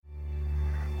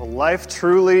Life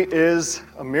truly is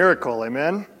a miracle,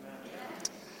 amen?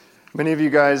 Many of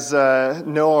you guys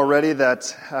know already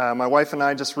that my wife and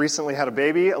I just recently had a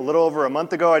baby a little over a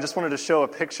month ago. I just wanted to show a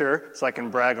picture so I can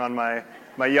brag on my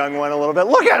young one a little bit.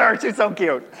 Look at her, she's so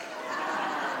cute.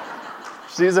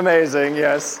 She's amazing,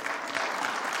 yes.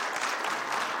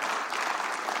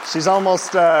 She's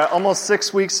almost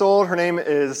 6 weeks old. Her name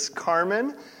is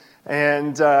Carmen.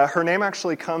 And her name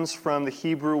actually comes from the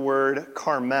Hebrew word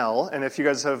Carmel. And if you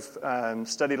guys have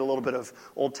studied a little bit of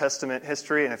Old Testament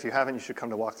history, and if you haven't, you should come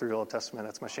to Walk Through the Old Testament.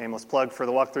 That's my shameless plug for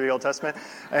the Walk Through the Old Testament.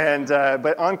 And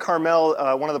but on Carmel,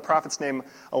 one of the prophets named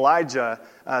Elijah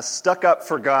stuck up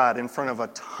for God in front of a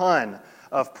ton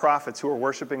of prophets who were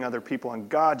worshiping other people, and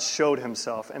God showed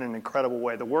himself in an incredible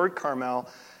way. The word Carmel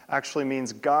actually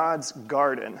means God's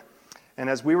garden. And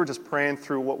as we were just praying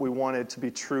through what we wanted to be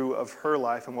true of her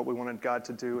life and what we wanted God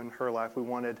to do in her life, we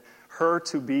wanted her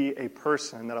to be a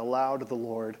person that allowed the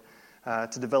Lord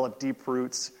to develop deep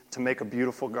roots to make a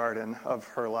beautiful garden of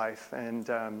her life. And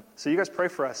so you guys pray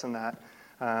for us in that.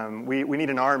 We need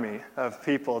an army of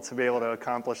people to be able to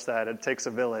accomplish that. It takes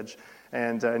a village.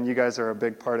 And you guys are a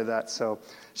big part of that. So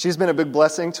she's been a big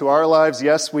blessing to our lives.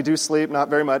 Yes, we do sleep, not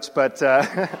very much, but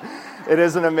it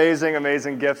is an amazing,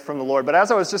 amazing gift from the Lord. But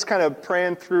as I was just kind of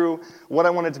praying through what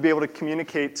I wanted to be able to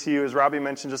communicate to you, as Robbie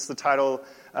mentioned, just the title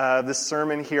of this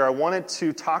sermon here, I wanted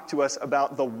to talk to us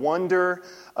about the wonder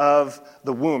of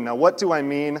the womb. Now, what do I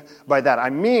mean by that?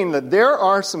 I mean that there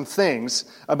are some things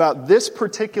about this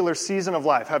particular season of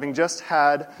life, having just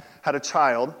had a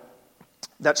child,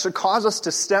 that should cause us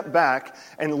to step back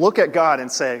and look at God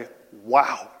and say,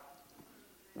 wow,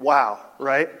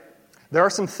 right? There are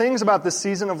some things about this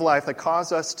season of life that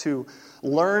cause us to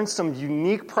learn some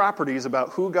unique properties about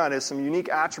who God is, some unique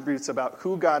attributes about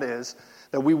who God is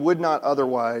that we would not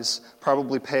otherwise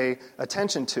probably pay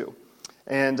attention to.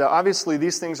 And obviously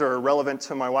these things are relevant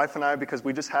to my wife and I because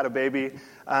we just had a baby.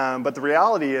 But the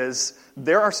reality is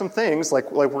there are some things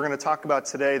like we're going to talk about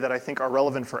today that I think are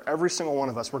relevant for every single one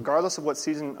of us, regardless of what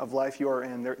season of life you are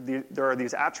in. There are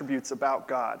these attributes about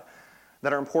God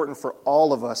that are important for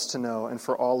all of us to know and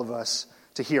for all of us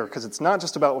to hear. Because it's not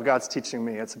just about what God's teaching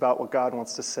me. It's about what God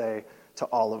wants to say to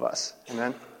all of us.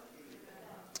 Amen?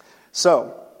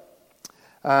 So,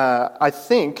 I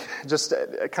think, just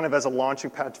kind of as a launching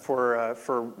pad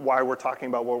for why we're talking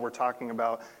about what we're talking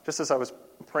about, just as I was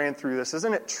praying through this,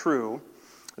 isn't it true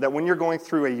that when you're going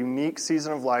through a unique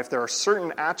season of life, there are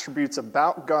certain attributes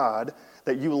about God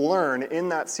that you learn in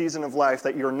that season of life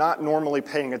that you're not normally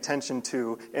paying attention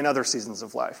to in other seasons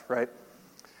of life, right?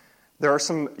 There are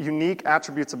some unique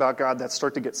attributes about God that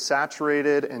start to get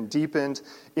saturated and deepened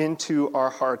into our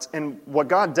hearts. And what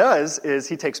God does is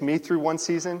he takes me through one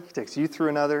season, he takes you through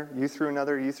another, you through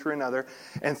another, you through another.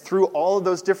 And through all of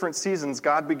those different seasons,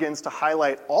 God begins to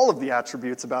highlight all of the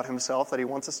attributes about himself that he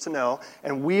wants us to know.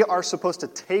 And we are supposed to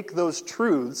take those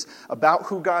truths about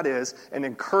who God is and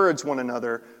encourage one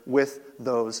another with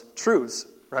those truths,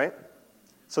 right?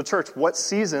 So church, what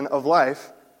season of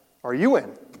life are you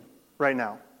in right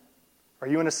now? Are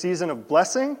you in a season of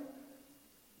blessing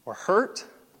or hurt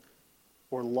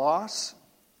or loss,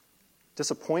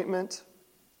 disappointment?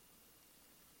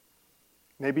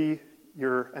 Maybe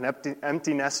you're an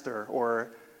empty nester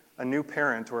or a new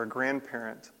parent or a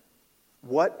grandparent.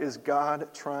 What is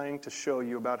God trying to show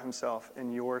you about himself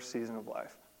in your season of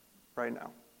life right now?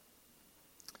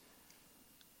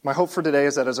 My hope for today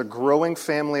is that as a growing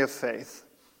family of faith,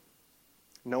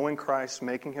 knowing Christ,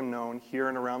 making him known here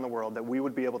and around the world, that we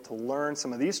would be able to learn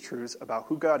some of these truths about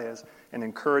who God is and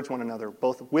encourage one another,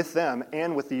 both with them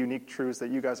and with the unique truths that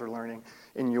you guys are learning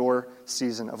in your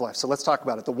season of life. So let's talk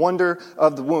about it. The wonder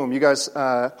of the womb. You guys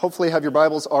hopefully have your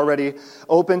Bibles already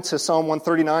open to Psalm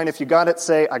 139. If you got it,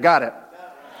 say, I got it.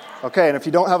 Okay, and if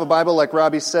you don't have a Bible, like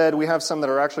Robbie said, we have some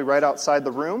that are actually right outside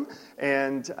the room,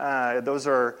 and those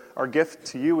are our gift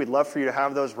to you. We'd love for you to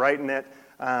have those, write in it.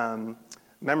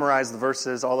 Memorize the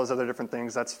verses, all those other different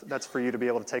things. That's for you to be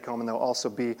able to take home, and they'll also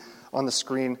be on the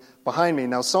screen behind me.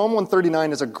 Now, Psalm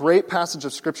 139 is a great passage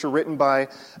of Scripture written by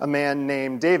a man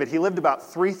named David. He lived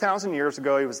about 3,000 years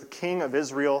ago. He was the king of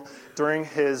Israel during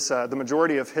the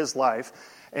majority of his life.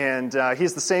 And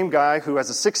he's the same guy who,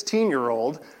 as a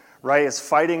 16-year-old, right, is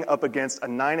fighting up against a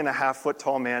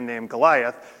 9.5-foot-tall man named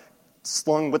Goliath,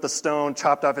 slung with a stone,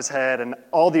 chopped off his head, and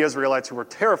all the Israelites who were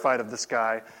terrified of this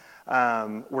guy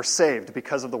were saved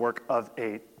because of the work of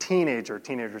a teenager.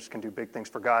 Teenagers can do big things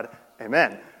for God.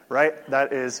 Amen. Right?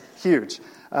 That is huge.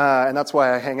 And that's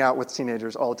why I hang out with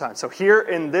teenagers all the time. So here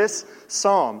in this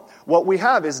psalm, what we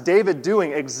have is David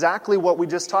doing exactly what we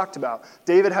just talked about.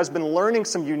 David has been learning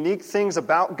some unique things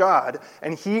about God,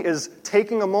 and he is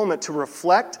taking a moment to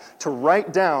reflect, to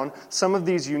write down some of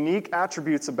these unique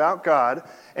attributes about God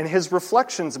and his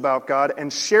reflections about God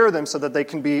and share them so that they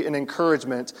can be an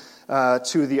encouragement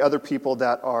to the other people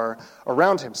that are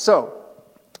around him. So,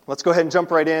 let's go ahead and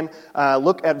jump right in.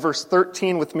 Look at verse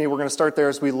 13 with me. We're going to start there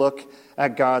as we look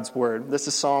at God's word. This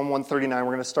is Psalm 139.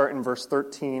 We're going to start in verse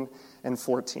 13 and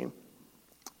 14.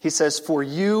 He says, "For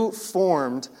you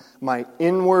formed my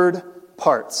inward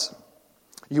parts.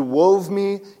 You wove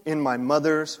me in my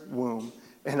mother's womb,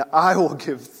 and I will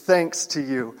give thanks to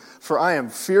you, for I am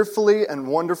fearfully and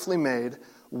wonderfully made.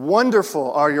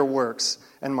 Wonderful are your works,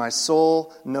 and my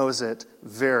soul knows it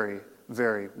very,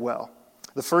 very well."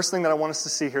 The first thing that I want us to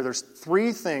see here, there's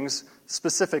three things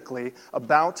specifically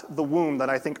about the womb that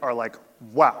I think are like,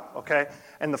 wow, okay?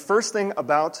 And the first thing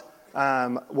about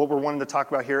what we're wanting to talk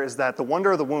about here is that the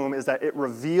wonder of the womb is that it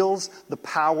reveals the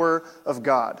power of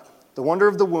God. The wonder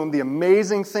of the womb, the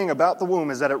amazing thing about the womb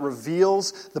is that it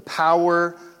reveals the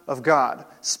power of God.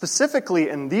 Specifically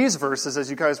in these verses, as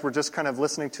you guys were just kind of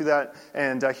listening to that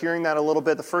and hearing that a little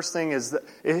bit, the first thing is that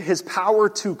his power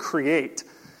to create.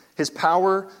 His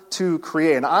power to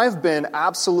create. And I've been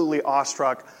absolutely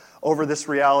awestruck over this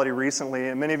reality recently.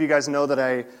 And many of you guys know that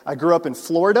I grew up in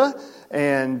Florida.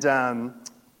 And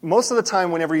most of the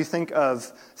time, whenever you think of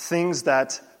things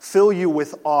that fill you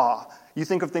with awe, you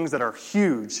think of things that are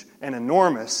huge and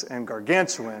enormous and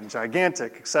gargantuan,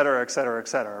 gigantic, et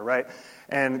cetera, right?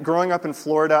 And growing up in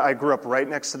Florida, I grew up right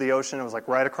next to the ocean. It was like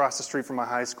right across the street from my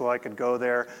high school. I could go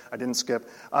there. I didn't skip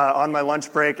on my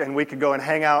lunch break, and we could go and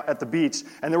hang out at the beach.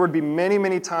 And there would be many,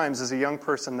 many times as a young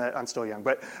person that, I'm still young,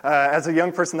 but as a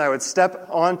young person that I would step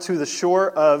onto the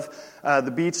shore of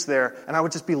the beach there, and I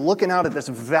would just be looking out at this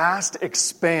vast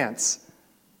expanse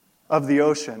of the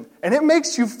ocean. And it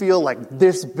makes you feel like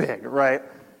this big, right?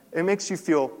 It makes you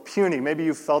feel puny. Maybe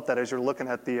you felt that as you're looking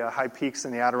at the high peaks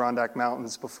in the Adirondack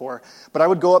Mountains before. But I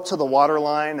would go up to the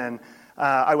waterline, and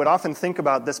I would often think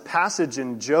about this passage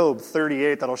in Job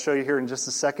 38 that I'll show you here in just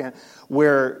a second,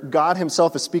 where God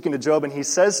himself is speaking to Job, and he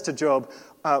says to Job,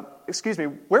 excuse me,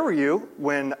 where were you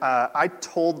when I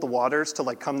told the waters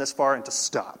to come this far and to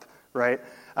stop, right?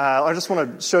 I just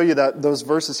want to show you those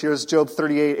verses here. Is Job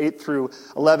 38, 8 through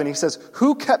 11. He says,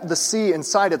 "Who kept the sea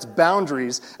inside its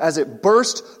boundaries as it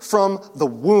burst from the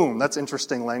womb?" That's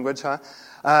interesting language, huh?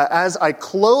 "As I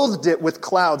clothed it with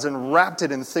clouds and wrapped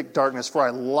it in thick darkness, for I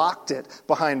locked it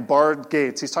behind barred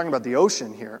gates." He's talking about the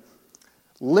ocean here.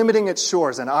 "Limiting its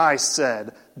shores, and I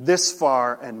said, this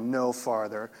far and no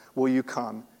farther will you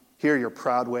come. Here your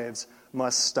proud waves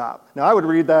must stop." Now, I would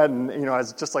read that, and,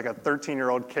 as just like a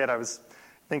 13-year-old kid, I was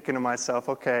thinking to myself,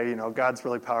 okay, God's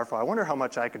really powerful. I wonder how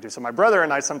much I could do. So my brother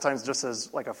and I sometimes, just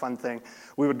as like a fun thing,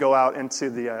 we would go out into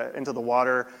the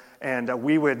water, and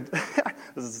we would,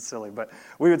 this is silly, but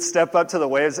we would step up to the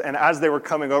waves, and as they were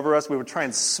coming over us, we would try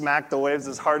and smack the waves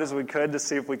as hard as we could to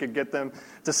see if we could get them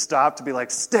to stop, to be like,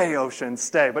 "Stay, ocean,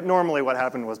 stay." But normally what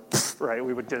happened was, right,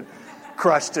 we would get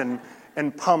crushed and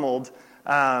pummeled.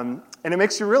 And it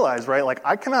makes you realize, right,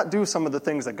 I cannot do some of the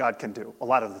things that God can do, a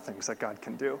lot of the things that God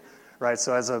can do. Right,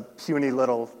 so as a puny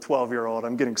little 12-year-old,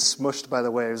 I'm getting smushed by the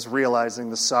waves,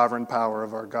 realizing the sovereign power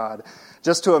of our God.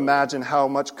 Just to imagine how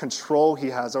much control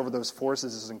he has over those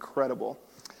forces is incredible.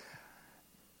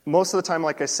 Most of the time,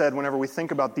 like I said, whenever we think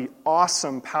about the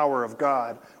awesome power of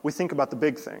God, we think about the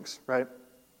big things, right?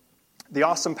 The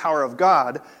awesome power of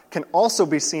God can also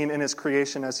be seen in his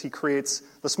creation as he creates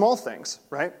the small things,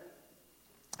 right?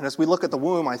 And as we look at the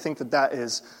womb, I think that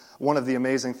is one of the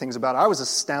amazing things about it. I was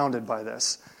astounded by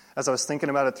this. As I was thinking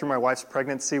about it through my wife's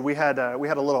pregnancy, we had a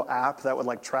little app that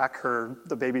would track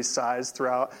the baby's size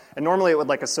throughout, and normally it would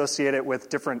associate it with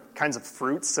different kinds of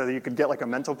fruits so that you could get a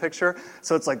mental picture.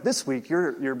 So it's this week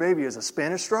your baby is a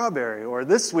Spanish strawberry, or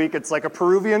this week it's a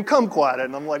Peruvian kumquat,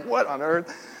 and I'm like, what on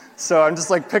earth? So I'm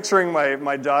just picturing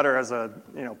my daughter as a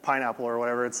pineapple or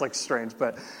whatever. It's strange,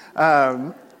 but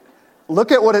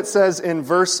look at what it says in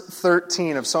verse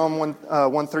 13 of Psalm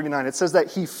 139. It says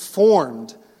that he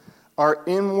formed our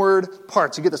inward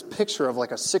parts. You get this picture of a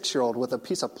 6-year-old with a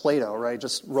piece of Play-Doh, right?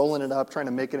 Just rolling it up, trying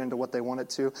to make it into what they want it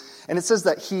to. And it says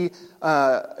that he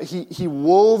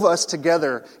wove us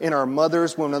together in our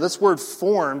mother's womb. Now, this word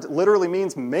formed literally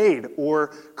means made or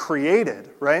created,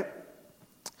 right?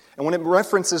 And when it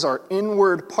references our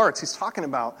inward parts, he's talking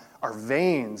about our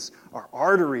veins, our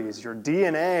arteries, your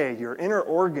DNA, your inner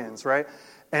organs, right?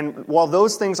 And while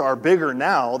those things are bigger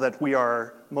now that we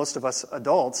are, most of us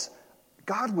adults,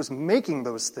 God was making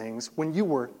those things when you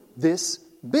were this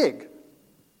big,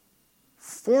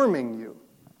 forming you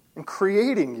and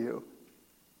creating you.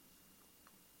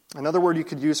 Another word you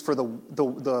could use for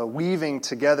the weaving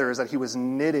together is that he was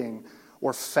knitting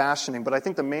or fashioning. But I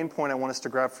think the main point I want us to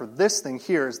grab for this thing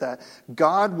here is that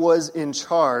God was in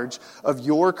charge of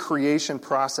your creation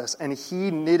process, and he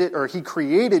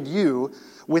created you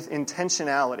with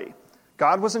intentionality.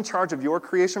 God was in charge of your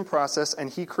creation process, and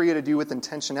he created you with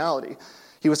intentionality.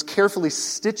 He was carefully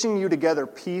stitching you together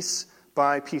piece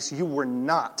by piece. You were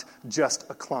not just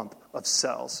a clump of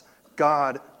cells.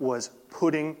 God was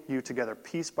putting you together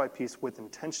piece by piece with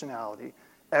intentionality.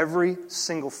 Every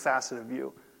single facet of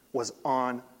you was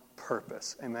on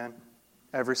purpose. Amen?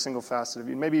 Every single facet of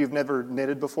you. Maybe you've never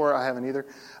knitted before. I haven't either.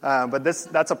 But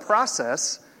that's a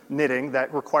process, knitting,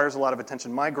 that requires a lot of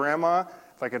attention. My grandma,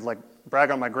 if I could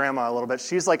brag on my grandma a little bit,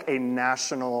 she's like a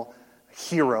national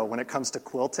hero when it comes to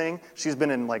quilting. She's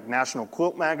been in national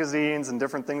quilt magazines and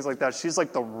different things like that. She's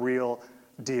like the real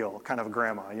deal kind of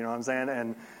grandma, you know what I'm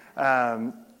saying?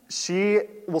 And she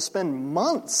will spend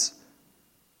months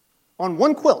on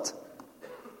one quilt,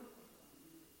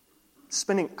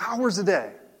 spending hours a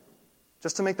day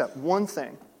just to make that one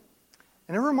thing.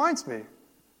 And it reminds me,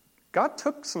 God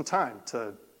took some time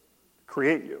to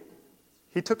create you.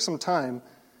 He took some time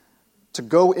to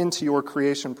go into your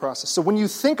creation process. So when you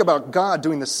think about God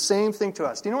doing the same thing to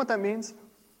us, do you know what that means?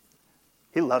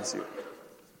 He loves you.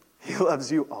 He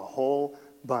loves you a whole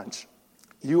bunch.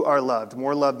 You are loved,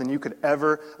 more loved than you could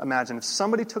ever imagine. If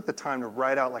somebody took the time to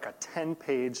write out a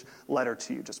 10-page letter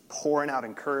to you, just pouring out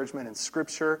encouragement and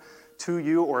scripture to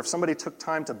you, or if somebody took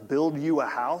time to build you a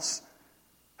house,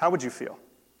 how would you feel?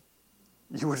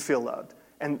 You would feel loved.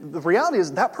 And the reality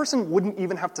is that person wouldn't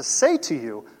even have to say to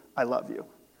you, I love you.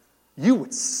 You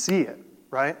would see it,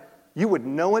 right? You would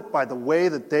know it by the way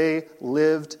that they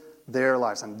lived their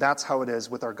lives. And that's how it is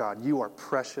with our God. You are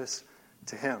precious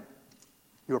to him.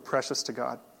 You are precious to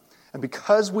God. And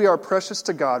because we are precious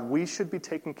to God, we should be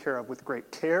taken care of with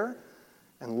great care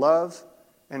and love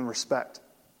and respect.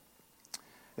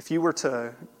 If you were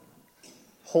to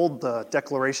hold the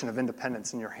Declaration of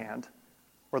Independence in your hand,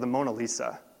 or the Mona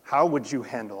Lisa, how would you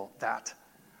handle that?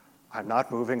 I'm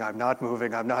not moving, I'm not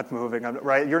moving, I'm not moving,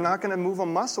 right? You're not going to move a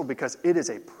muscle because it is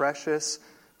a precious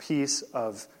piece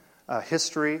of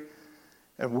history,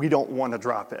 and we don't want to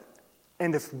drop it.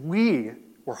 And if we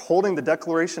were holding the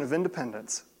Declaration of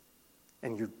Independence,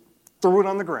 and you threw it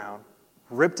on the ground,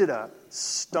 ripped it up,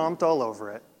 stomped all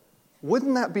over it,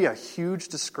 wouldn't that be a huge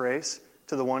disgrace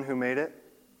to the one who made it?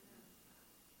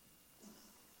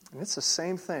 And it's the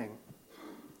same thing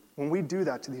when we do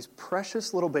that to these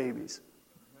precious little babies.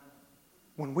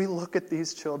 When we look at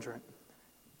these children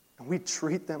and we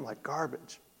treat them like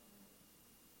garbage,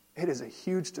 it is a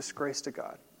huge disgrace to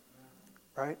God,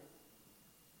 right?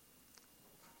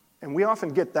 And we often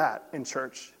get that in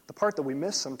church. The part that we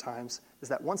miss sometimes is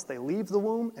that once they leave the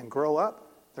womb and grow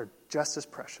up, they're just as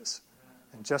precious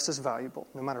and just as valuable.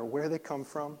 No matter where they come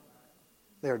from,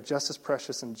 they are just as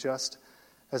precious and just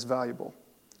as valuable.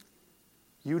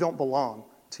 You don't belong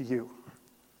to you.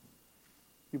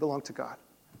 You belong to God.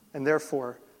 And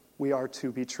therefore, we are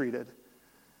to be treated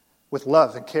with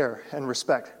love and care and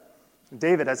respect.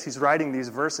 David, as he's writing these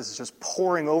verses, is just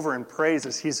pouring over in praise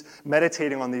as he's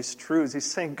meditating on these truths. He's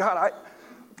saying, God,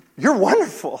 you're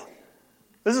wonderful.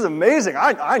 This is amazing.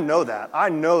 I know that. I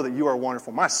know that you are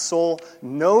wonderful. My soul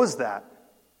knows that.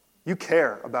 You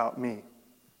care about me.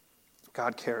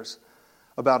 God cares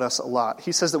about us a lot.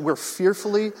 He says that we're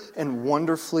fearfully and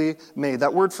wonderfully made.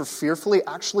 That word for fearfully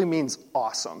actually means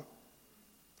awesome.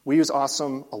 We use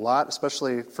awesome a lot,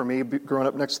 especially for me growing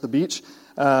up next to the beach.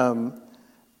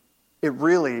 It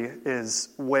really is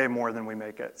way more than we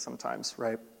make it sometimes,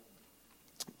 right?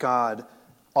 God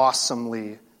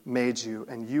awesomely made you,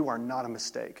 and you are not a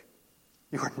mistake.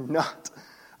 You are not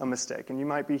a mistake. And you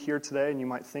might be here today and you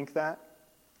might think that.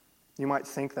 You might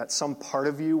think that some part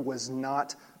of you was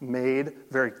not made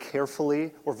very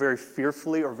carefully or very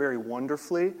fearfully or very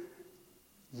wonderfully.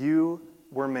 You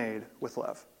were made with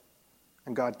love.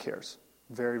 And God cares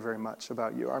very, very much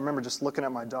about you. I remember just looking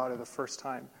at my daughter the first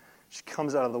time. She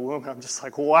comes out of the womb, and I'm just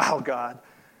like, wow, God,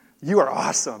 you are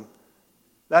awesome.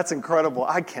 That's incredible.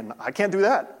 I can't do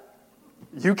that.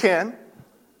 You can.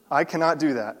 I cannot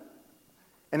do that.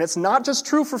 And it's not just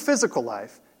true for physical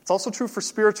life. It's also true for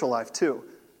spiritual life, too.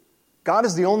 God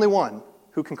is the only one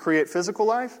who can create physical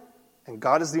life, and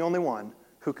God is the only one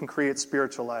who can create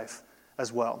spiritual life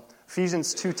as well.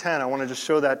 Ephesians 2:10, I want to just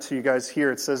show that to you guys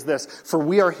here. It says this, for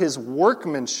we are his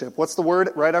workmanship. What's the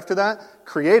word right after that?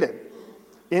 Created.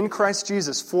 in Christ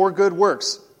Jesus for good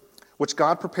works, which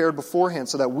God prepared beforehand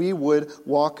so that we would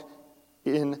walk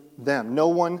in them. No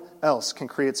one else can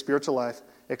create spiritual life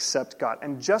except God.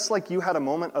 And just like you had a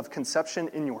moment of conception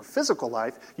in your physical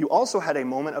life, you also had a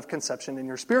moment of conception in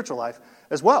your spiritual life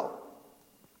as well.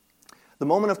 The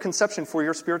moment of conception for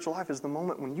your spiritual life is the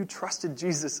moment when you trusted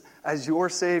Jesus as your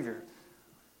Savior.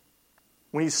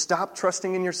 When you stopped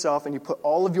trusting in yourself and you put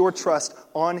all of your trust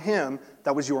on Him,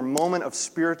 that was your moment of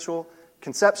spiritual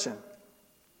conception.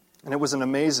 And it was an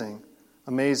amazing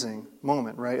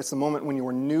moment, right? It's the moment when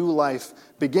your new life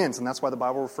begins, and that's why the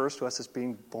Bible refers to us as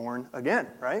being born again,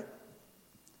 right?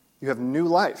 You have new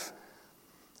life.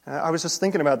 And I was just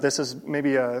thinking about this as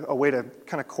maybe a way to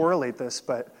kind of correlate this,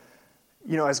 but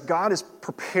as God is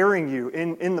preparing you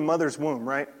in the mother's womb,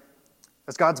 right?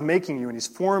 As God's making you and He's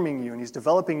forming you and He's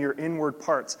developing your inward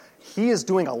parts, He is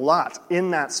doing a lot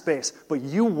in that space, but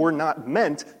you were not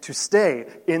meant to stay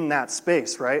in that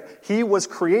space, right? He was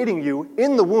creating you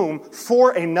in the womb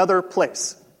for another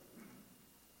place,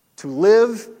 to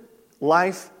live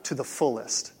life to the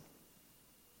fullest.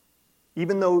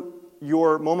 Even though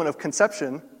your moment of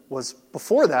conception was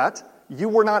before that, you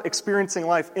were not experiencing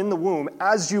life in the womb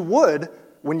as you would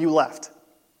when you left.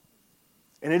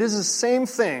 And it is the same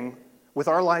thing with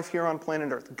our life here on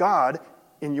planet Earth. God,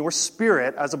 in your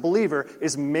spirit as a believer,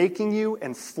 is making you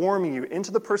and forming you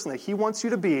into the person that He wants you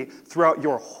to be throughout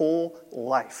your whole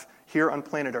life here on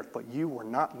planet Earth. But you were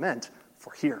not meant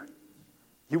for here.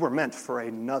 You were meant for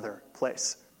another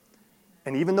place.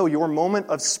 And even though your moment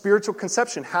of spiritual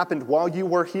conception happened while you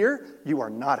were here, you are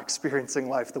not experiencing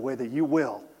life the way that you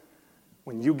will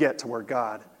when you get to where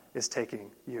God is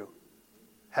taking you.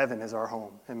 Heaven is our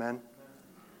home. Amen?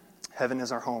 Heaven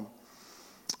is our home.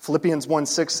 Philippians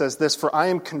 1:6 says this, "For I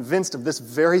am convinced of this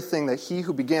very thing, that He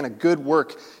who began a good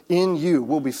work in you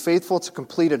will be faithful to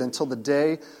complete it until the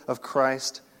day of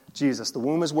Christ Jesus." The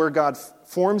womb is where God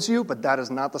forms you, but that is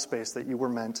not the space that you were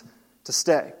meant to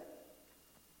stay.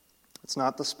 It's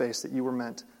not the space that you were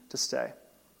meant to stay.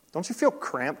 Don't you feel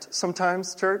cramped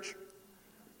sometimes, church?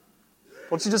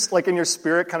 Don't you just, like in your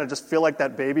spirit, kind of just feel like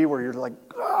that baby where you're like,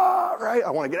 right, I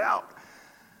want to get out.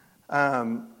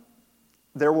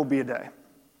 There will be a day.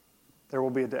 There will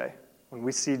be a day when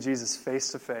we see Jesus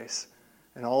face to face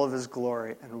in all of His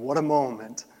glory, and what a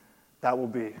moment that will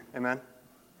be. Amen?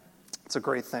 It's a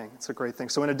great thing. It's a great thing.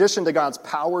 So in addition to God's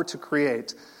power to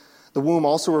create, the womb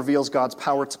also reveals God's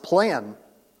power to plan.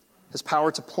 His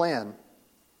power to plan.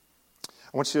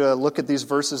 I want you to look at these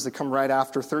verses that come right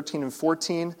after 13 and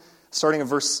 14. Starting in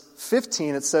verse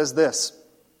 15, it says this,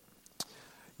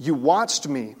 "You watched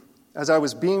me as I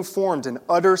was being formed in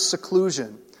utter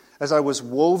seclusion. As I was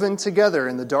woven together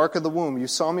in the dark of the womb, you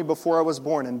saw me before I was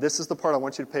born." And this is the part I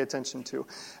want you to pay attention to.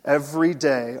 "Every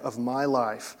day of my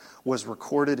life was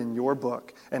recorded in your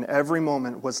book, and every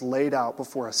moment was laid out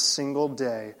before a single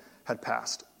day had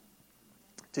passed."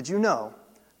 Did you know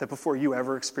that before you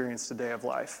ever experienced a day of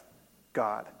life,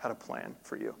 God had a plan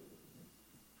for you?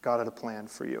 God had a plan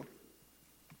for you.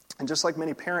 And just like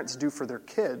many parents do for their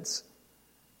kids,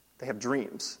 they have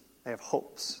dreams. They have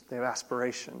hopes. They have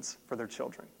aspirations for their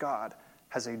children. God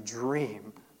has a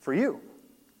dream for you.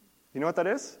 You know what that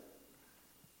is?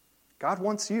 God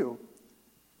wants you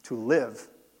to live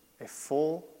a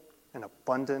full and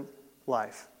abundant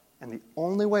life. And the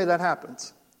only way that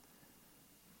happens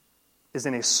is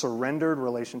in a surrendered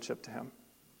relationship to Him.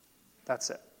 That's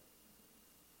it.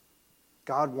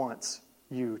 God wants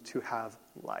you to have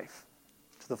life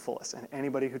to the fullest. And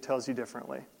anybody who tells you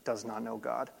differently does not know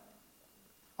God.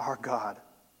 Our God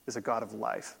is a God of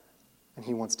life, and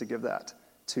He wants to give that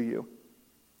to you.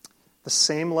 The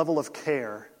same level of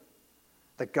care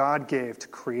that God gave to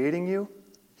creating you,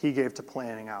 He gave to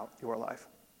planning out your life.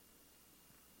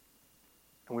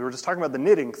 And we were just talking about the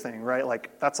knitting thing, right?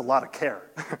 Like, that's a lot of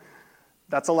care.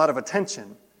 That's a lot of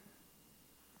attention.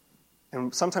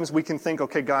 And sometimes we can think,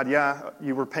 okay, God, yeah,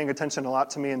 you were paying attention a lot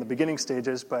to me in the beginning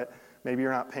stages, but maybe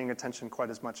you're not paying attention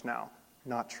quite as much now.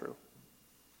 Not true.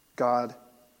 God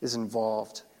is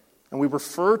involved. And we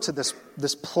refer to this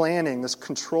planning, this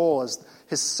control, as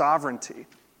His sovereignty.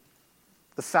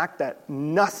 The fact that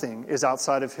nothing is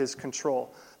outside of His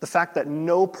control. The fact that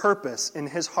no purpose in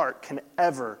His heart can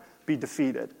ever be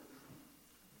defeated.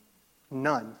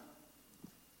 None.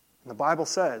 And the Bible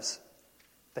says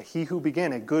that He who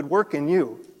began a good work in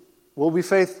you will be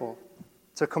faithful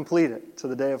to complete it to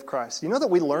the day of Christ. You know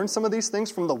that we learn some of these things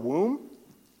from the womb?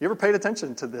 You ever paid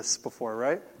attention to this before,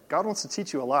 right? God wants to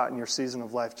teach you a lot in your season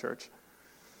of life, church.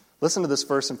 Listen to this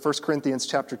verse in 1 Corinthians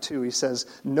chapter 2. He says,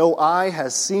 "No eye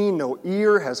has seen, no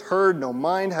ear has heard, no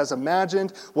mind has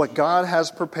imagined what God has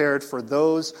prepared for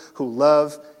those who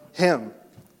love Him."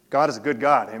 God is a good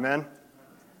God, amen?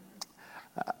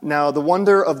 Now, the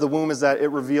wonder of the womb is that it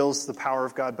reveals the power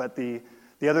of God, but the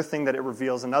other thing that it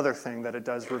reveals, another thing that it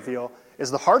does reveal,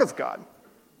 is the heart of God.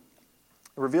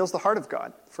 It reveals the heart of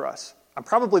God for us. I'm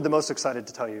probably the most excited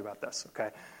to tell you about this,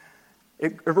 okay?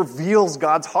 It reveals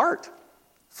God's heart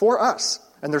for us.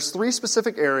 And there's 3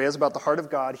 specific areas about the heart of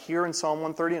God here in Psalm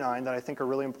 139 that I think are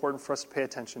really important for us to pay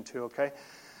attention to, okay?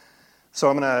 So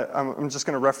I'm just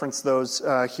going to reference those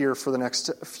here for the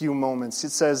next few moments.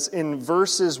 It says in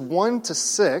verses 1 to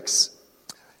 6,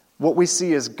 what we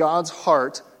see is God's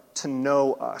heart to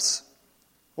know us.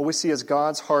 What we see is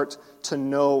God's heart to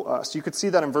know us. You could see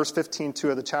that in verse 15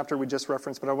 too of the chapter we just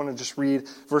referenced, but I want to just read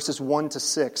verses 1 to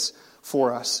 6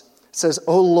 for us. It says,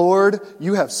 "O Lord,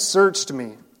 you have searched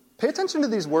me." Pay attention to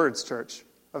these words, church.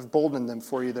 I've boldened them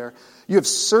for you there. "You have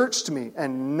searched me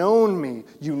and known me.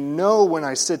 You know when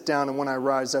I sit down and when I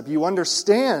rise up. You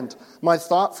understand my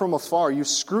thought from afar. You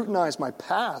scrutinize my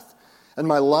path and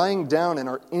my lying down and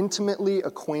are intimately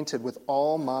acquainted with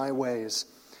all my ways.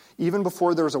 Even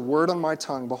before there is a word on my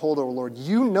tongue, behold, O Lord,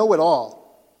 you know it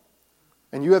all.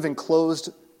 And you have enclosed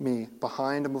me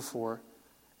behind and before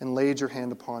and laid your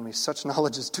hand upon me. Such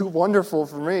knowledge is too wonderful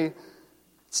for me.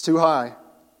 It's too high.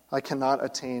 I cannot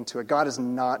attain to it." God is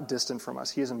not distant from us.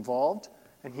 He is involved,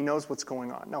 and he knows what's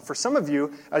going on. Now, for some of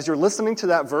you, as you're listening to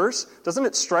that verse, doesn't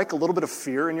it strike a little bit of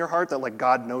fear in your heart that, like,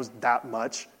 God knows that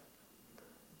much?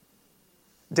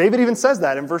 David even says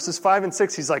that in verses 5 and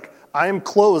 6. He's like, I am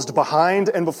closed behind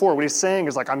and before. What he's saying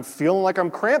is, like, I'm feeling like I'm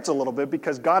cramped a little bit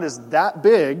because God is that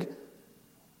big.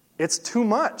 It's too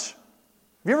much.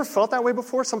 Have you ever felt that way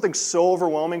before? Something so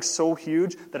overwhelming, so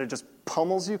huge, that it just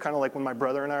pummels you, kind of like when my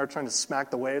brother and I are trying to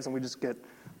smack the waves and we just get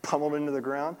pummeled into the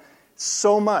ground.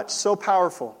 So much, so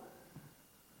powerful.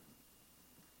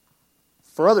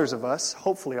 For others of us,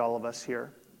 hopefully all of us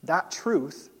here, that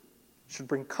truth should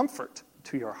bring comfort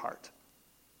to your heart.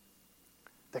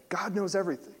 That God knows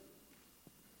everything.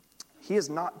 He is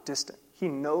not distant. He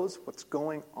knows what's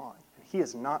going on. And he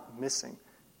is not missing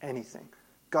anything.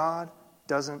 God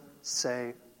doesn't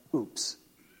say, oops.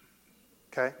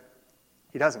 Okay?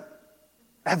 He doesn't.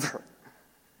 Ever.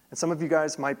 And some of you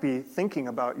guys might be thinking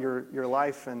about your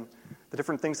life and the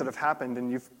different things that have happened,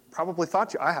 and you've probably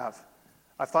thought, I've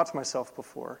thought to myself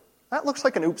before, that looks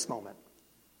like an oops moment.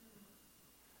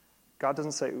 God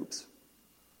doesn't say oops.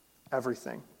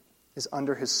 Everything is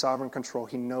under his sovereign control.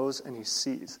 He knows and he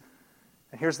sees.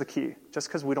 And here's the key. Just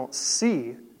because we don't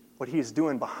see what he is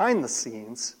doing behind the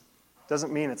scenes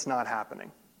doesn't mean it's not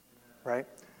happening, right?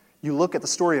 You look at the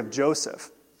story of Joseph.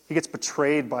 He gets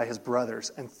betrayed by his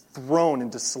brothers and thrown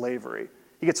into slavery.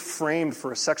 He gets framed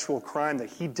for a sexual crime that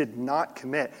he did not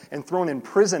commit and thrown in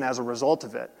prison as a result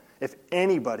of it. If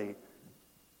anybody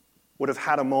would have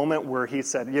had a moment where he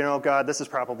said, God, this is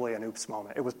probably an oops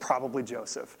moment, it was probably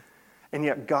Joseph. And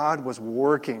yet God was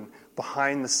working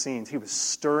behind the scenes. He was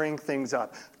stirring things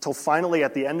up. Till finally,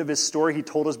 at the end of his story, he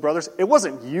told his brothers, it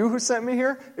wasn't you who sent me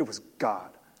here, it was God.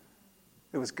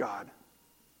 It was God.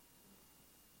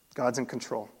 God's in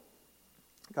control.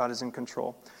 God is in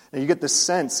control. Now you get this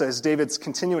sense, as David's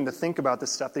continuing to think about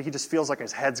this stuff, that he just feels like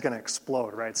his head's going to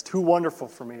explode, right? It's too wonderful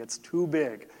for me. It's too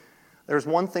big. There's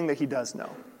one thing that he does know.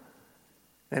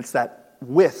 And it's that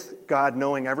with God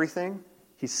knowing everything,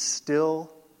 he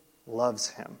still loves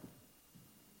him.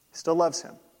 He still loves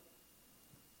him.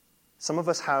 Some of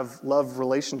us have love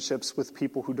relationships with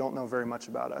people who don't know very much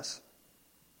about us.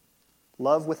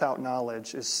 Love without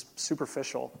knowledge is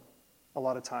superficial a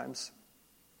lot of times.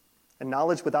 And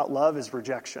knowledge without love is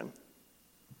rejection.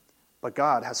 But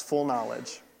God has full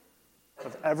knowledge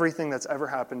of everything that's ever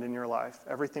happened in your life,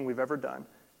 everything we've ever done,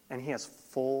 and he has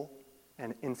full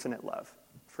and infinite love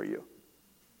for you.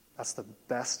 That's the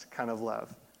best kind of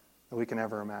love that we can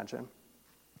ever imagine.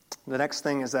 The next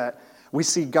thing is that we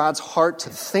see God's heart to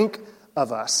think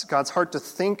of us. God's heart to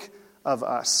think of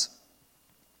us.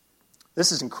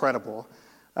 This is incredible.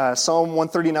 Psalm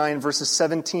 139, verses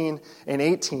 17 and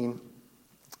 18.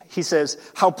 He says,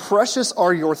 "How precious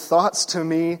are your thoughts to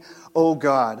me, O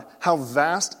God! How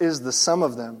vast is the sum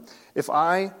of them! If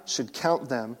I should count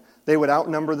them, they would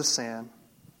outnumber the sand.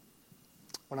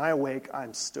 When I awake, I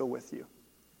am still with you."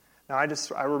 Now,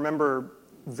 I remember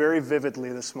very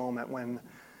vividly this moment when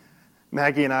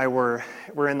Maggie and I were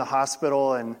in the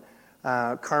hospital, and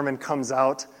Carmen comes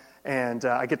out, and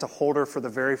I get to hold her for the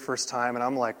very first time, and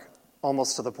I'm like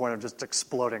almost to the point of just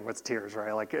exploding with tears,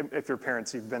 right? Like if you're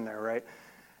parents, you've been there, right?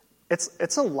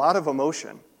 It's a lot of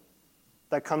emotion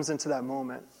that comes into that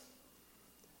moment.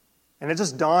 And it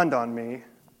just dawned on me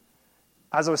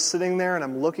as I was sitting there and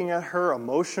I'm looking at her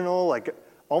emotional, like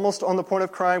almost on the point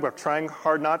of crying, but I'm trying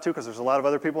hard not to because there's a lot of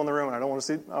other people in the room, and I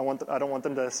don't want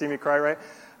them to see me cry, right?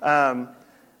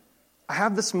 I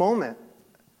have this moment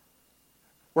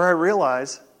where I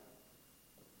realize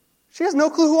she has no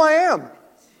clue who I am.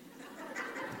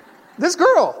 This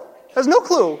girl has no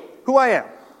clue who I am.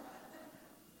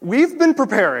 We've been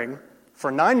preparing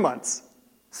for 9 months,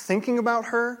 thinking about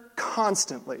her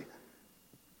constantly,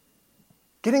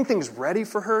 getting things ready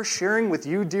for her, sharing with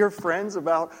you, dear friends,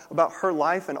 about her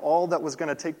life and all that was going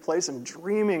to take place, and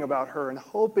dreaming about her and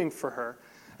hoping for her.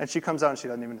 And she comes out and she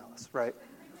doesn't even know us, right?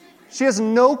 She has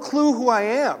no clue who I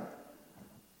am.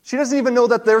 She doesn't even know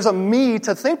that there's a me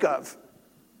to think of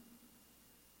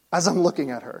as I'm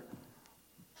looking at her.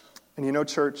 And you know,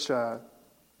 church,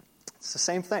 it's the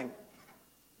same thing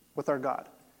with our God.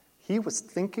 He was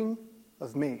thinking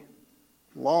of me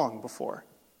long before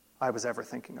I was ever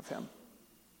thinking of him.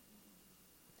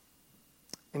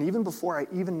 And even before I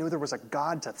even knew there was a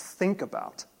God to think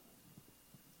about,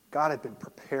 God had been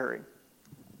preparing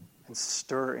and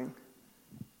stirring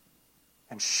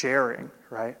and sharing,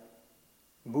 right?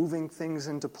 Moving things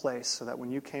into place so that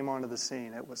when you came onto the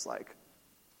scene, it was like,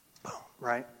 boom,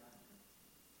 right?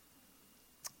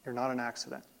 You're not an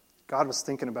accident. God was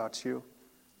thinking about you.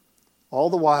 All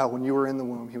the while, when you were in the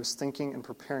womb, he was thinking and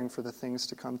preparing for the things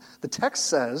to come. The text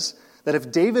says that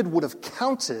if David would have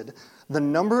counted the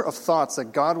number of thoughts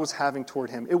that God was having toward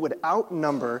him, it would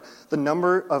outnumber the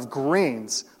number of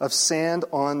grains of sand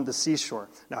on the seashore.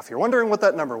 Now, if you're wondering what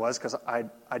that number was, because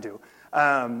I do,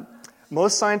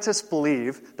 most scientists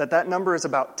believe that that number is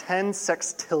about 10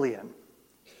 sextillion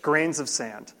grains of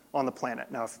sand on the planet.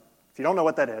 Now, if you don't know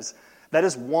what that is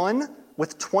 1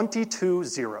 with 22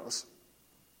 zeros.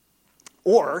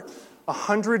 Or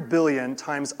 100 billion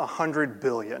times 100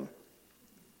 billion.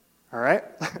 All right?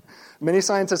 Many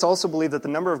scientists also believe that the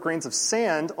number of grains of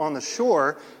sand on the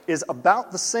shore is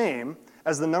about the same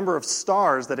as the number of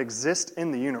stars that exist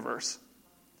in the universe.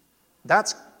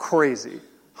 That's crazy.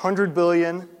 100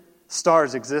 billion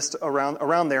stars exist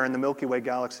around there in the Milky Way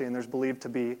galaxy, and there's believed to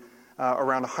be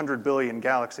around 100 billion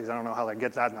galaxies. I don't know how they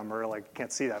get that number. Like,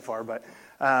 can't see that far, but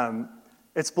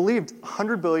it's believed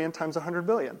 100 billion times 100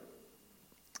 billion.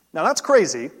 Now, that's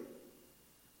crazy,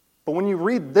 but when you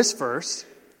read this verse,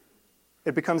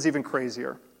 it becomes even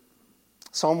crazier.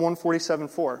 Psalm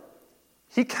 147:4.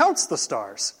 He counts the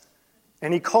stars,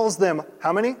 and he calls them,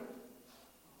 how many?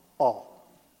 All,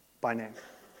 by name.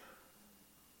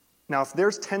 Now, if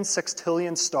there's 10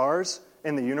 sextillion stars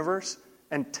in the universe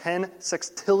and 10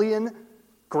 sextillion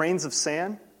grains of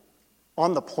sand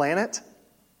on the planet,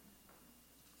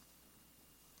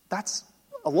 that's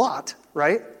a lot,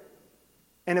 right?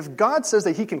 And if God says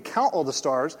that he can count all the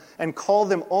stars and call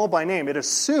them all by name, it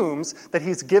assumes that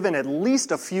he's given at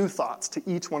least a few thoughts to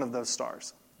each one of those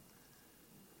stars.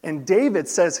 And David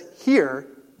says here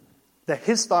that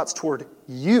his thoughts toward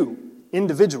you,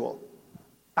 individual,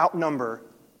 outnumber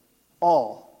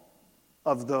all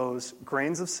of those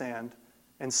grains of sand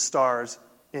and stars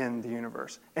in the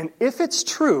universe. And if it's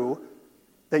true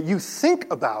that you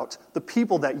think about the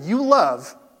people that you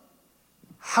love,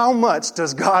 how much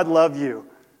does God love you?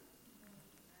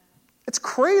 It's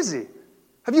crazy.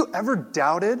 Have you ever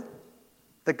doubted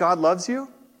that God loves you?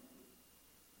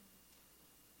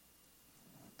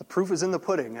 The proof is in the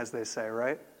pudding, as they say,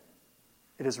 right?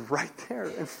 It is right there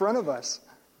in front of us.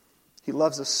 He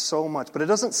loves us so much. But it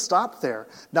doesn't stop there.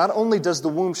 Not only does the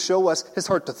womb show us his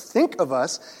heart to think of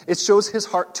us, it shows his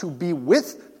heart to be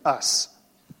with us.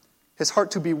 His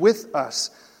heart to be with us.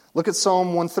 Look at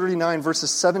Psalm 139,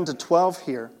 verses 7 to 12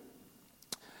 here.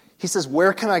 He says,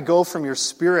 "Where can I go from your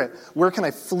spirit? Where can I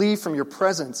flee from your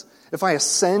presence? If I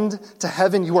ascend to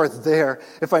heaven, you are there.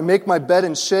 If I make my bed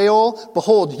in Sheol,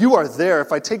 behold, you are there.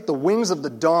 If I take the wings of the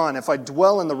dawn, if I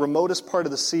dwell in the remotest part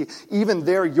of the sea, even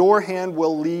there your hand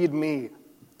will lead me,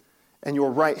 and your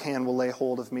right hand will lay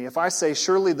hold of me. If I say,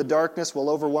 surely the darkness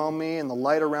will overwhelm me, and the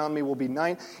light around me will be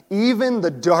night, even the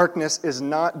darkness is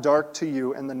not dark to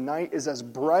you, and the night is as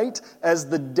bright as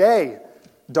the day.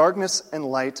 Darkness and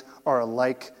light are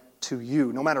alike to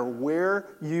you." No matter where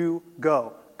you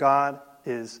go, God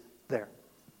is there.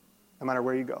 No matter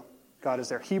where you go, God is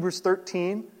there. Hebrews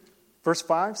 13, verse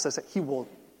 5 says that he will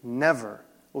never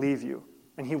leave you,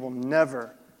 and he will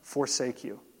never forsake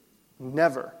you.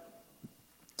 Never.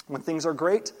 When things are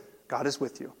great, God is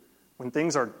with you. When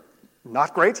things are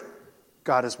not great,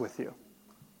 God is with you.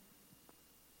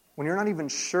 When you're not even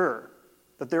sure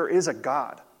that there is a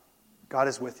God, God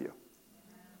is with you.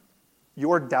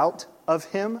 Your doubt of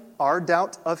him, our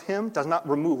doubt of him, does not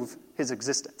remove his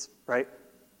existence, right?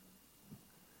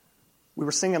 We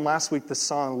were singing last week this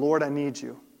song, "Lord, I need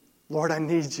you. Lord, I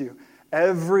need you."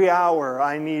 Every hour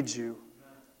I need you.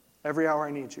 Every hour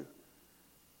I need you.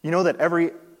 You know that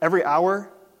every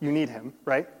hour you need him,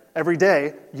 right? Every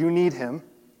day you need him,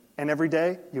 and every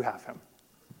day you have him.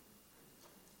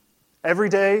 Every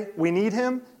day we need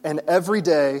him, and every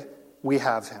day we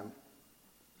have him.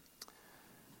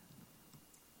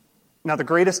 Now, the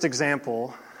greatest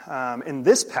example in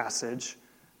this passage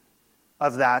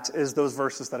of that is those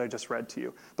verses that I just read to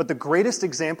you. But the greatest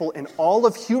example in all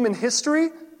of human history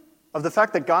of the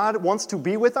fact that God wants to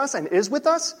be with us and is with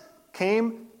us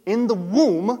came in the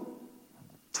womb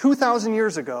 2,000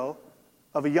 years ago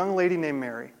of a young lady named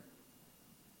Mary.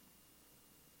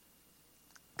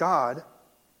 God,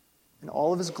 in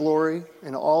all of his glory,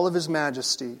 in all of his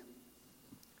majesty,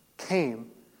 came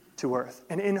to earth.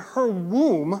 And in her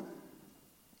womb,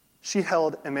 she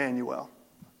held Emmanuel,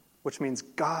 which means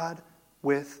God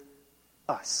with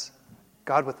us.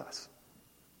 God with us.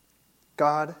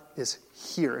 God is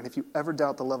here. And if you ever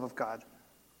doubt the love of God,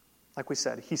 like we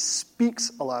said, he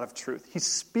speaks a lot of truth. He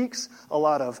speaks a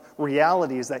lot of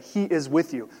realities that he is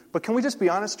with you. But can we just be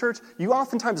honest, church? You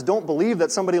oftentimes don't believe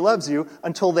that somebody loves you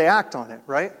until they act on it,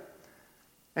 right?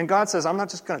 And God says, I'm not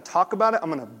just going to talk about it, I'm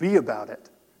going to be about it.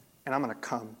 And I'm going to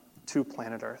come to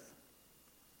planet Earth.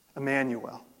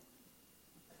 Emmanuel.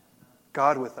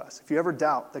 God with us. If you ever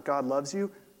doubt that God loves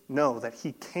you, know that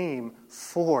he came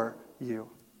for you.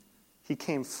 He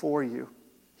came for you.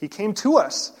 He came to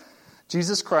us.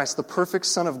 Jesus Christ, the perfect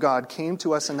Son of God, came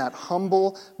to us in that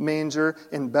humble manger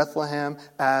in Bethlehem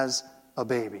as a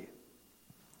baby.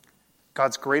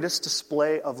 God's greatest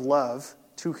display of love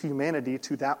to humanity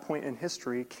to that point in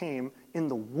history came in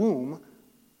the womb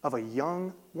of a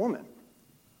young woman.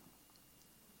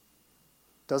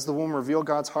 Does the womb reveal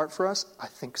God's heart for us? I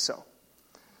think so.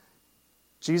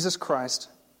 Jesus Christ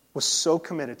was so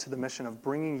committed to the mission of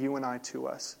bringing you and I to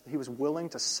us, he was willing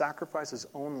to sacrifice his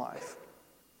own life.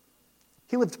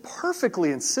 He lived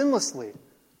perfectly and sinlessly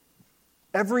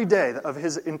every day of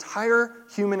his entire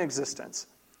human existence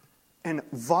and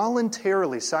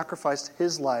voluntarily sacrificed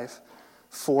his life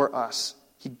for us.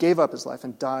 He gave up his life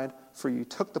and died for you. He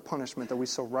took the punishment that we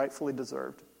so rightfully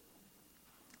deserved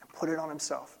and put it on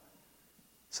himself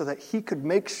so that he could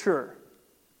make sure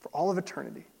for all of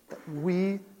eternity that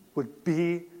we would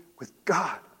be with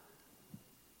God.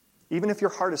 Even if your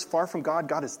heart is far from God,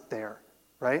 God is there,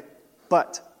 right?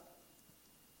 But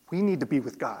we need to be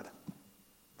with God.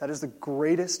 That is the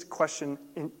greatest question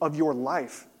of your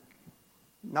life.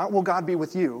 Not will God be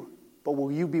with you, but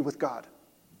will you be with God?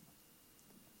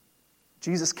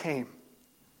 Jesus came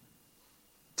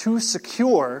to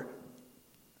secure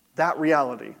that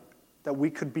reality that we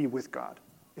could be with God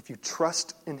if you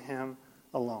trust in him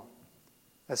alone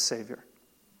as Savior.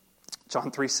 John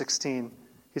 3:16,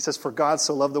 he says, "For God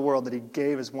so loved the world that he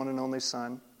gave his one and only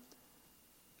Son."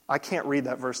 I can't read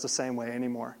that verse the same way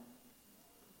anymore.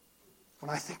 When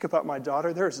I think about my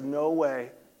daughter, there's no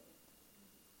way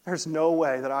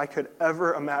that I could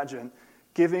ever imagine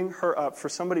giving her up for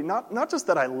somebody, not just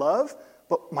that I love,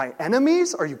 but my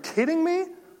enemies? Are you kidding me?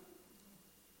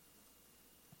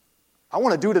 I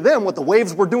want to do to them what the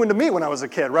waves were doing to me when I was a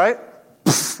kid, right?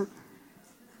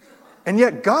 And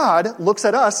yet God looks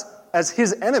at us as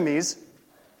his enemies,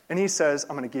 and he says,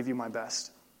 I'm going to give you my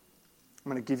best.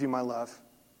 I'm going to give you my love.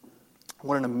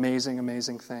 What an amazing,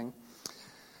 amazing thing.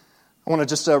 I want to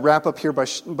just wrap up here by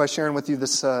sharing with you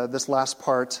this last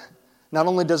part. Not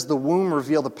only does the womb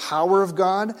reveal the power of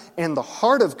God and the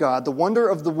heart of God, the wonder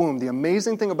of the womb, the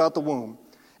amazing thing about the womb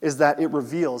is that it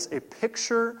reveals a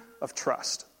picture of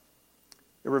trust.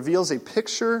 It reveals a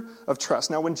picture of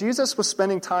trust. Now, when Jesus was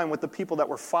spending time with the people that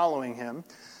were following him,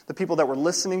 the people that were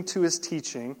listening to his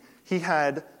teaching, he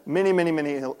had many, many,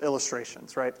 many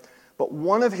illustrations, right? But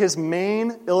one of his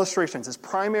main illustrations, his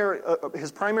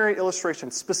primary illustration,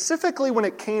 specifically when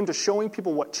it came to showing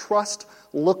people what trust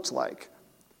looked like,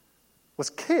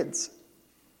 was kids.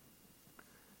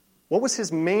 What was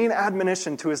his main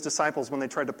admonition to his disciples when they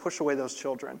tried to push away those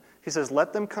children? He says,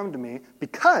 let them come to me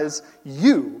because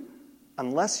you,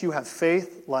 unless you have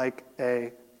faith like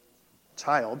a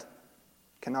child,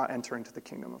 cannot enter into the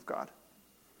kingdom of God.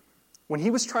 When he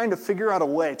was trying to figure out a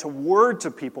way to word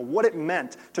to people what it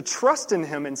meant to trust in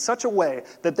him in such a way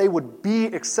that they would be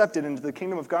accepted into the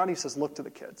kingdom of God, he says, look to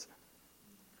the kids.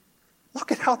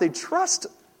 Look at how they trust.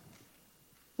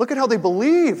 Look at how they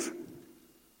believe.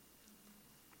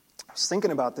 I was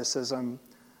thinking about this as I'm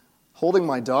holding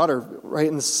my daughter right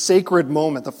in the sacred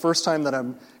moment, the first time that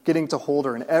I'm getting to hold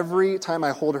her. And every time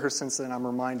I hold her since then, I'm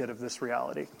reminded of this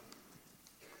reality.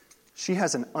 She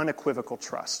has an unequivocal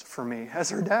trust for me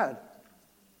as her dad,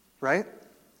 right?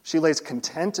 She lays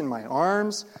content in my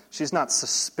arms. She's not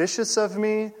suspicious of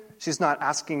me. She's not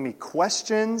asking me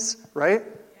questions, right?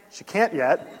 She can't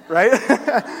yet, right?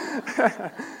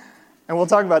 And we'll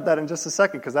talk about that in just a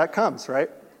second because that comes, right?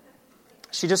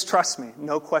 She just trusts me,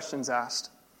 no questions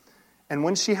asked. And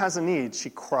when she has a need,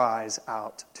 she cries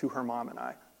out to her mom and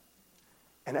I.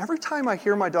 And every time I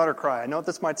hear my daughter cry, I know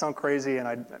this might sound crazy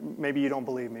and maybe you don't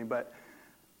believe me, but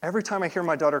every time I hear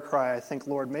my daughter cry, I think,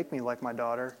 Lord, make me like my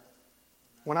daughter.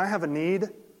 When I have a need,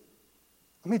 let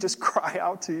me just cry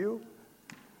out to you.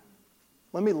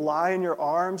 Let me lie in your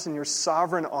arms, in your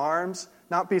sovereign arms,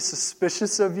 not be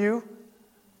suspicious of you,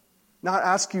 not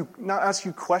ask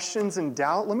you questions and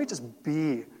doubt. Let me just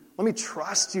be. Let me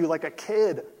trust you like a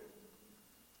kid.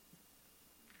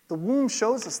 The womb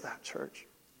shows us that, church.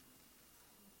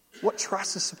 What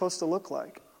trust is supposed to look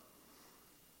like.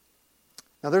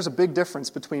 Now, there's a big difference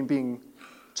between being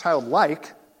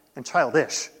childlike and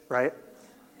childish, right?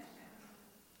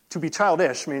 To be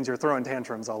childish means you're throwing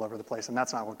tantrums all over the place, and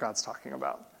that's not what God's talking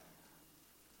about.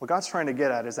 What God's trying to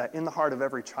get at is that in the heart of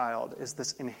every child is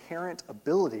this inherent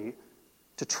ability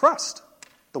to trust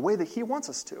the way that He wants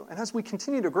us to. And as we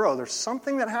continue to grow, there's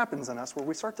something that happens in us where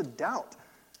we start to doubt.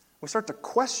 We start to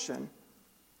question.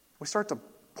 We start to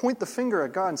point the finger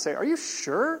at God and say, are you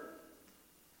sure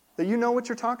that you know what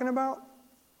you're talking about?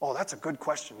 Oh, that's a good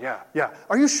question. Yeah.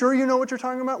 Are you sure you know what you're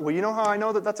talking about? Well, you know how I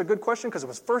know that that's a good question? Because it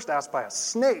was first asked by a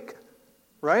snake,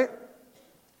 right?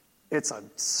 It's a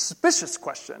suspicious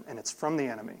question, and it's from the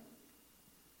enemy.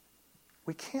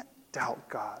 We can't doubt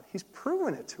God. He's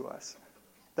proven it to us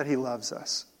that He loves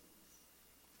us.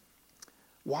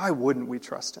 Why wouldn't we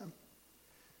trust Him?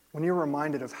 When you're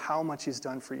reminded of how much He's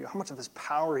done for you, how much of His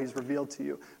power He's revealed to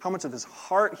you, how much of His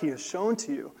heart He has shown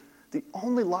to you, the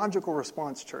only logical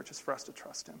response, church, is for us to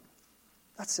trust Him.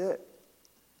 That's it.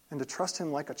 And to trust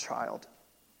Him like a child.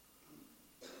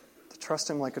 To trust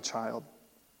Him like a child.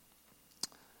 I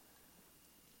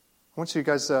want you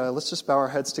guys, let's just bow our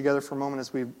heads together for a moment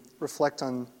as we reflect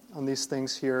on these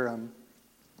things here.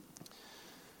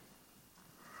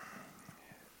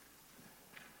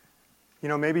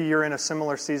 Maybe you're in a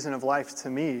similar season of life to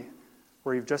me,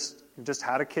 where you've just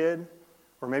had a kid,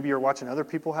 or maybe you're watching other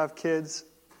people have kids.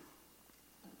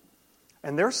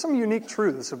 And there's some unique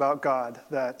truths about God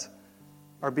that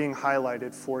are being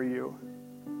highlighted for you.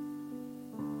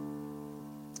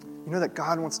 You know that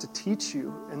God wants to teach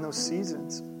you in those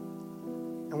seasons.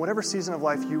 And whatever season of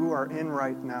life you are in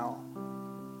right now,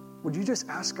 would you just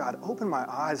ask God, open my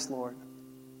eyes, Lord.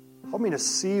 Help me to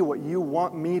see what you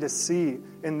want me to see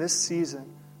in this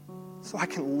season so I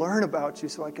can learn about you,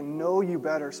 so I can know you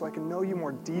better, so I can know you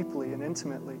more deeply and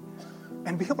intimately,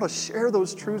 and be able to share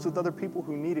those truths with other people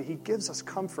who need it. He gives us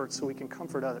comfort so we can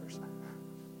comfort others.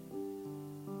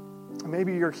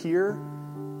 Maybe you're here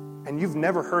and you've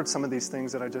never heard some of these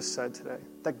things that I just said today,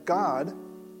 that God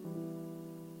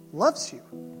loves you.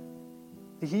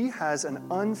 He has an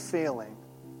unfailing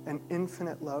and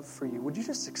infinite love for you. Would you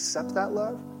just accept that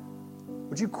love?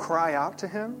 Would you cry out to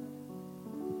Him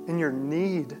in your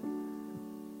need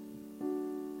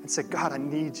and say, God, I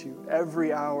need you.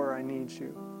 Every hour I need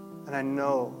you. And I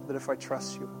know that if I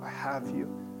trust you, I have you.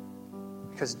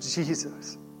 Because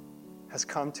Jesus has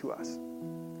come to us.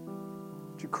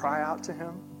 Would you cry out to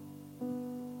Him?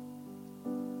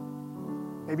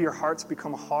 Maybe your heart's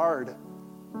become hard.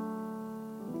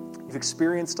 You've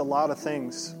experienced a lot of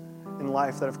things in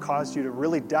life that have caused you to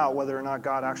really doubt whether or not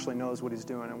God actually knows what He's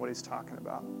doing and what He's talking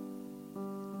about.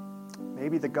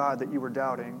 Maybe the God that you were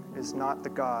doubting is not the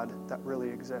God that really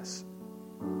exists.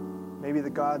 Maybe the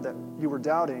God that you were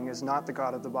doubting is not the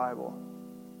God of the Bible.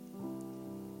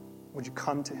 Would you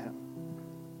come to Him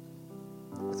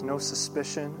with no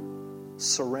suspicion,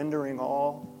 surrendering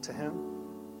all to Him?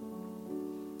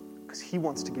 Because He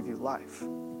wants to give you life.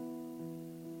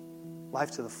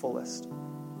 Life to the fullest.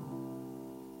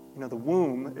 The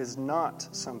womb is not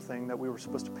something that we were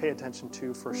supposed to pay attention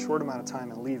to for a short amount of time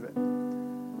and leave it.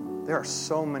 There are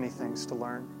so many things to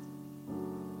learn.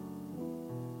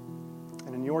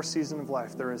 And in your season of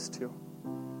life, there is too.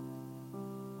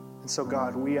 And so,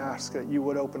 God, we ask that you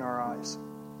would open our eyes.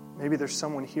 Maybe there's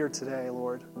someone here today,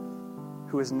 Lord,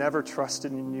 who has never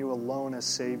trusted in you alone as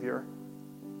Savior.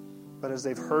 But as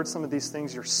they've heard some of these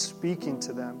things, you're speaking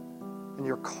to them and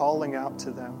you're calling out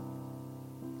to them.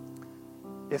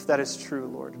 If that is true,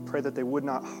 Lord, pray that they would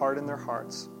not harden their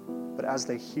hearts, but as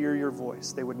they hear your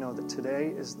voice, they would know that today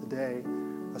is the day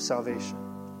of salvation,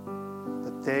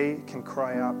 that they can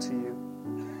cry out to you,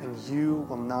 and you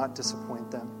will not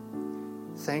disappoint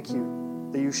them. Thank you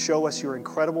that you show us your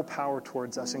incredible power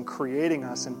towards us in creating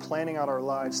us and planning out our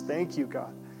lives. Thank you,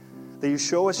 God, that you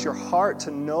show us your heart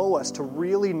to know us, to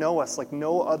really know us like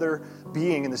no other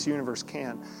being in this universe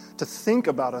can, to think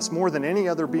about us more than any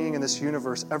other being in this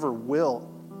universe ever will,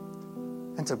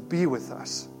 and to be with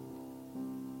us.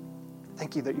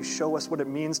 Thank you that you show us what it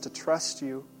means to trust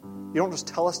you. You don't just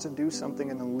tell us to do something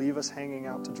and then leave us hanging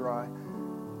out to dry.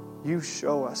 You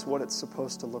show us what it's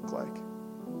supposed to look like.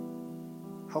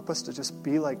 Help us to just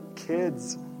be like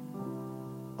kids.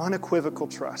 Unequivocal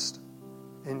trust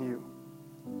in you.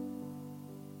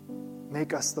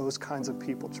 Make us those kinds of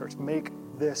people, church. Make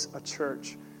this a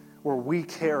church where we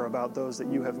care about those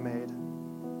that you have made.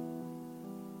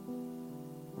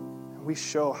 And we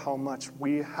show how much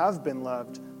we have been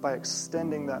loved by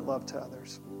extending that love to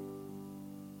others.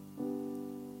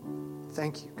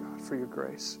 Thank you, God, for your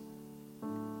grace.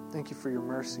 Thank you for your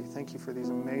mercy. Thank you for these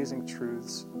amazing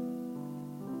truths.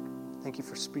 Thank you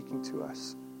for speaking to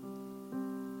us.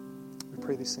 We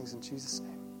pray these things in Jesus'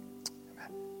 name.